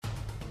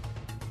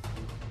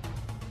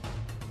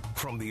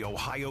From the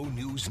Ohio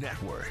News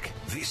Network,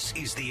 this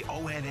is the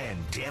ONN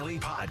Daily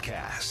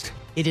Podcast.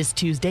 It is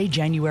Tuesday,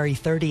 January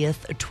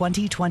 30th,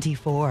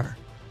 2024.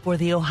 For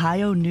the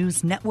Ohio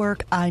News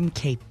Network, I'm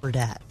Kate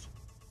Burdett.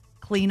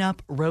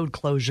 Cleanup, road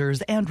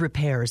closures, and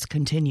repairs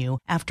continue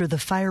after the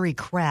fiery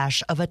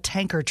crash of a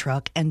tanker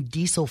truck and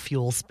diesel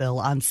fuel spill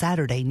on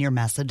Saturday near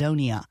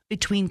Macedonia,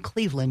 between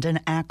Cleveland and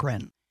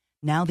Akron.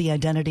 Now the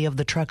identity of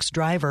the truck's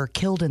driver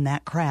killed in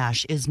that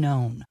crash is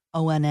known.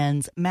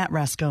 ONN's Matt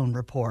Rascone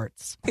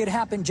reports. It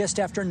happened just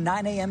after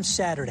 9 a.m.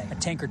 Saturday. A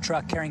tanker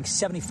truck carrying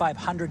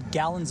 7,500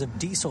 gallons of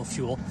diesel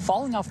fuel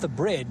falling off the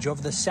bridge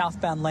over the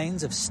southbound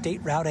lanes of State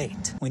Route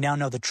 8. We now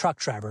know the truck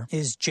driver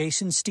is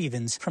Jason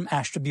Stevens from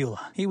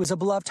Ashtabula. He was a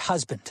beloved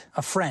husband,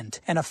 a friend,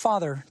 and a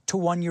father to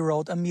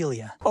one-year-old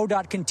Amelia.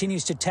 ODOT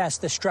continues to test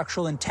the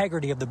structural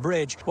integrity of the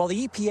bridge while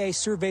the EPA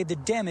surveyed the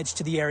damage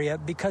to the area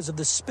because of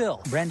the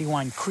spill.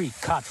 Brandywine Creek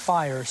caught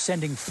fire,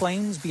 sending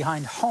flames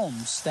behind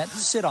homes that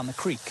sit on the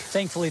creek.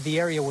 Thankfully, the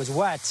area was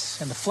wet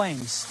and the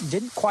flames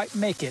didn't quite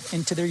make it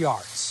into their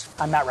yards.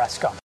 I'm Matt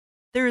Rascone.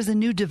 There is a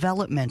new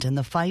development in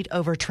the fight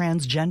over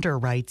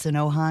transgender rights in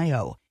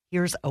Ohio.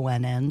 Here's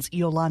ONN's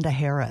Yolanda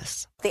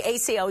Harris. The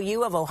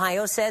ACLU of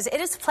Ohio says it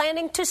is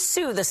planning to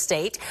sue the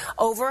state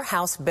over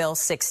House Bill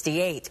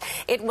 68.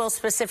 It will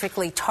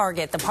specifically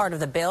target the part of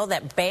the bill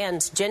that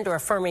bans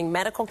gender-affirming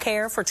medical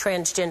care for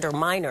transgender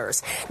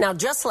minors. Now,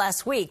 just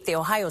last week, the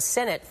Ohio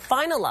Senate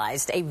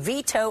finalized a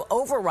veto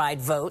override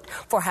vote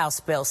for House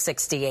Bill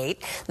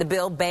 68. The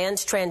bill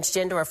bans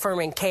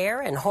transgender-affirming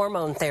care and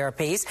hormone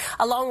therapies,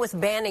 along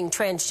with banning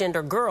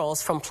transgender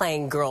girls from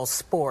playing girls'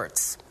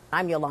 sports.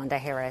 I'm Yolanda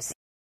Harris.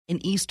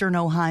 In eastern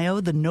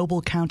Ohio, the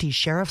Noble County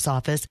Sheriff's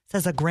Office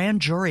says a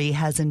grand jury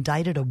has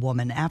indicted a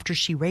woman after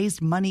she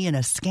raised money in a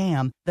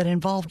scam that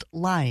involved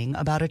lying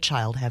about a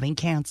child having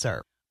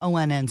cancer.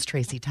 ONN's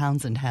Tracy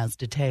Townsend has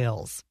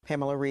details.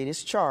 Pamela Reed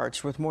is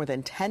charged with more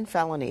than 10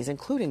 felonies,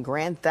 including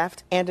grand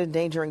theft and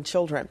endangering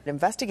children.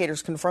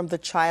 Investigators confirmed the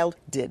child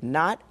did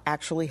not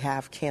actually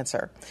have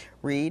cancer.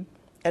 Reed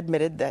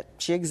admitted that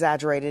she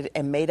exaggerated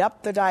and made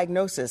up the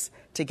diagnosis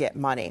to get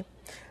money.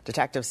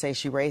 Detectives say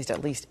she raised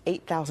at least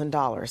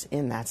 $8,000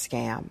 in that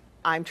scam.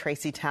 I'm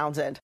Tracy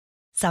Townsend.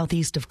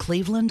 Southeast of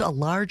Cleveland, a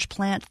large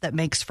plant that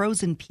makes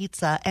frozen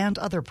pizza and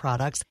other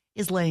products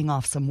is laying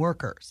off some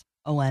workers.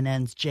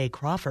 ONN's Jay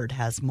Crawford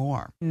has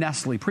more.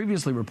 Nestle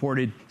previously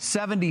reported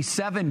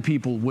 77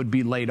 people would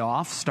be laid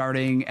off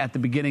starting at the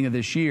beginning of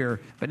this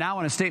year. But now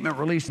in a statement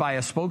released by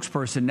a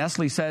spokesperson,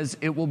 Nestle says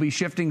it will be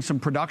shifting some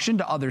production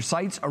to other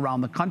sites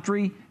around the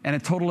country, and a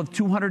total of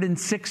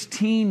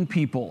 216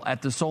 people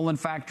at the Solon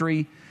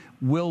factory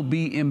will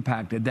be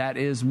impacted. That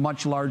is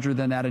much larger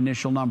than that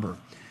initial number.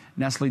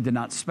 Nestle did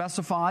not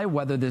specify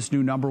whether this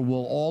new number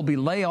will all be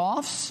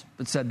layoffs,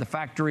 but said the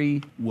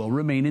factory will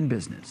remain in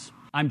business.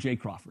 I'm Jay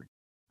Crawford.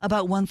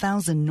 About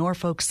 1,000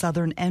 Norfolk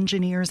Southern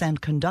engineers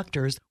and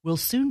conductors will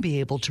soon be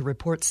able to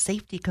report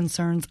safety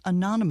concerns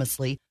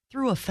anonymously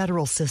through a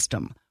federal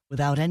system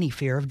without any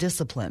fear of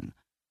discipline.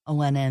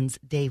 ONN's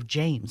Dave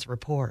James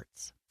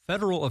reports.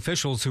 Federal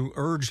officials who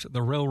urged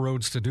the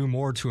railroads to do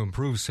more to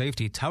improve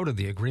safety touted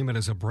the agreement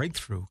as a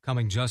breakthrough,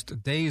 coming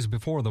just days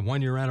before the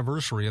one-year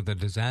anniversary of the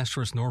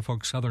disastrous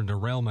Norfolk Southern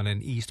derailment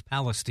in East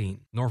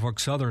Palestine. Norfolk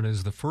Southern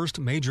is the first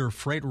major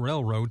freight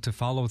railroad to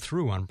follow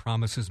through on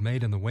promises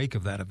made in the wake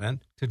of that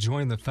event to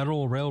join the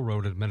Federal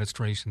Railroad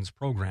Administration's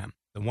program.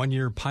 The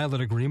one-year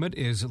pilot agreement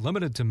is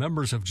limited to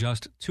members of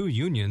just two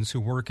unions who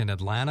work in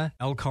Atlanta,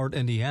 Elkhart,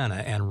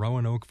 Indiana, and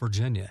Roanoke,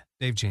 Virginia.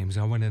 Dave James,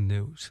 ONN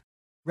News.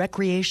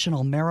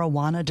 Recreational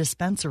marijuana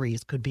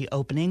dispensaries could be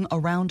opening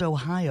around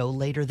Ohio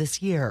later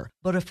this year,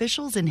 but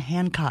officials in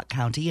Hancock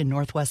County in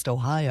northwest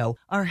Ohio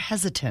are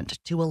hesitant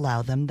to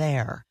allow them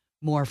there.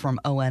 More from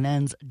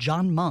ONN's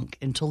John Monk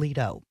in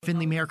Toledo.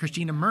 Findlay Mayor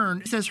Christina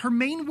Mern says her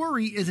main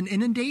worry is an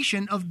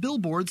inundation of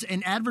billboards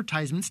and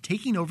advertisements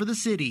taking over the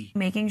city.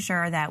 Making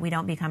sure that we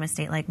don't become a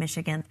state like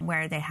Michigan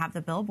where they have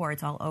the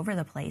billboards all over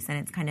the place and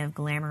it's kind of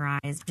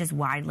glamorized, just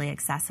widely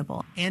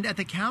accessible. And at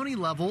the county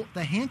level,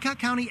 the Hancock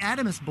County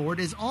Adamus Board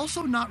is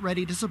also not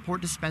ready to support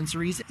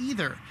dispensaries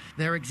either.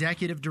 Their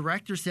executive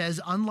director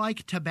says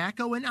unlike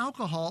tobacco and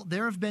alcohol,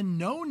 there have been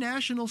no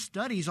national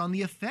studies on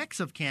the effects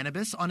of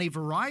cannabis on a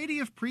variety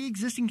of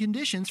pre-existing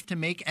conditions to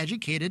make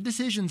educated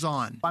decisions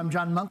on. I'm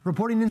John Monk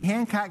reporting in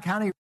Hancock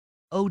County.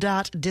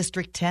 ODOT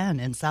District 10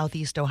 in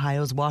southeast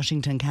Ohio's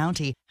Washington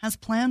County has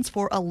plans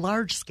for a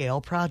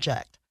large-scale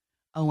project.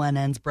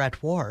 ONN's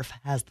Brett Wharf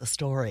has the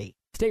story.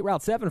 State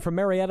Route 7 from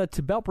Marietta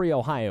to Belpre,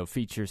 Ohio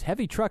features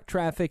heavy truck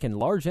traffic and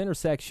large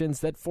intersections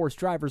that force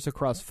drivers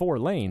across 4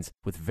 lanes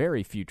with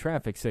very few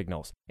traffic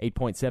signals.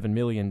 $8.7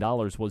 million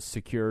was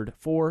secured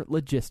for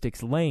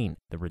Logistics Lane.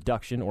 The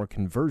reduction or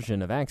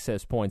conversion of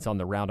access points on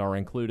the route are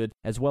included,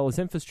 as well as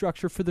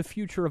infrastructure for the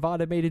future of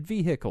automated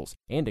vehicles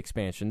and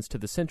expansions to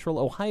the Central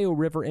Ohio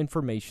River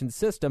Information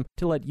System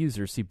to let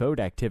users see boat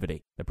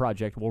activity. The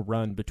project will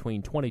run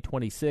between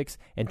 2026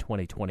 and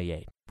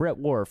 2028. Brett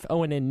Wharf,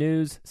 ONN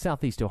News,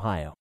 Southeast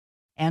Ohio.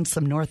 And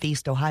some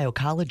Northeast Ohio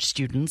college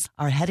students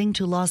are heading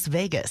to Las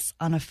Vegas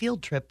on a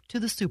field trip to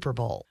the Super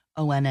Bowl.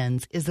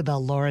 ONN's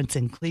Isabel Lawrence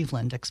in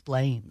Cleveland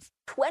explains.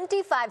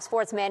 25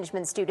 sports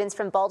management students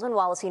from Baldwin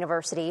Wallace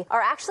University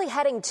are actually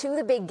heading to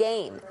the big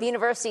game. The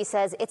university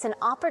says it's an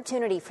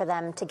opportunity for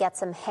them to get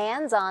some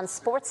hands-on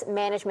sports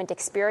management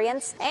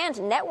experience and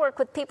network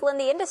with people in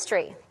the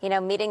industry. You know,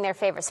 meeting their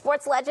favorite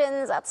sports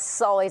legends,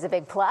 that's always a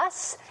big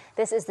plus.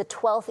 This is the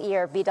 12th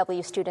year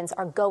BW students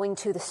are going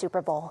to the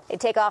Super Bowl. They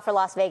take off for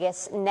Las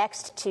Vegas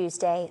next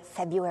Tuesday,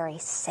 February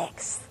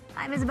 6th.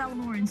 I'm Isabel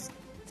Lawrence.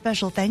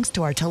 Special thanks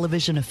to our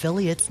television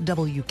affiliates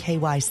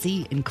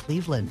WKYC in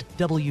Cleveland,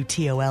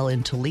 WTOL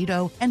in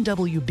Toledo, and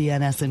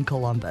WBNS in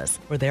Columbus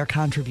for their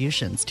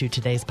contributions to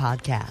today's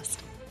podcast.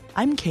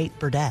 I'm Kate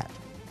Burdett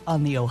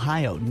on the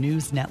Ohio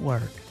News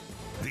Network.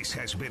 This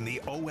has been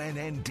the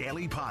ONN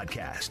Daily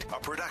Podcast, a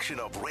production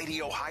of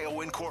Radio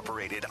Ohio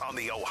Incorporated on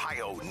the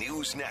Ohio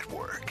News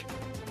Network.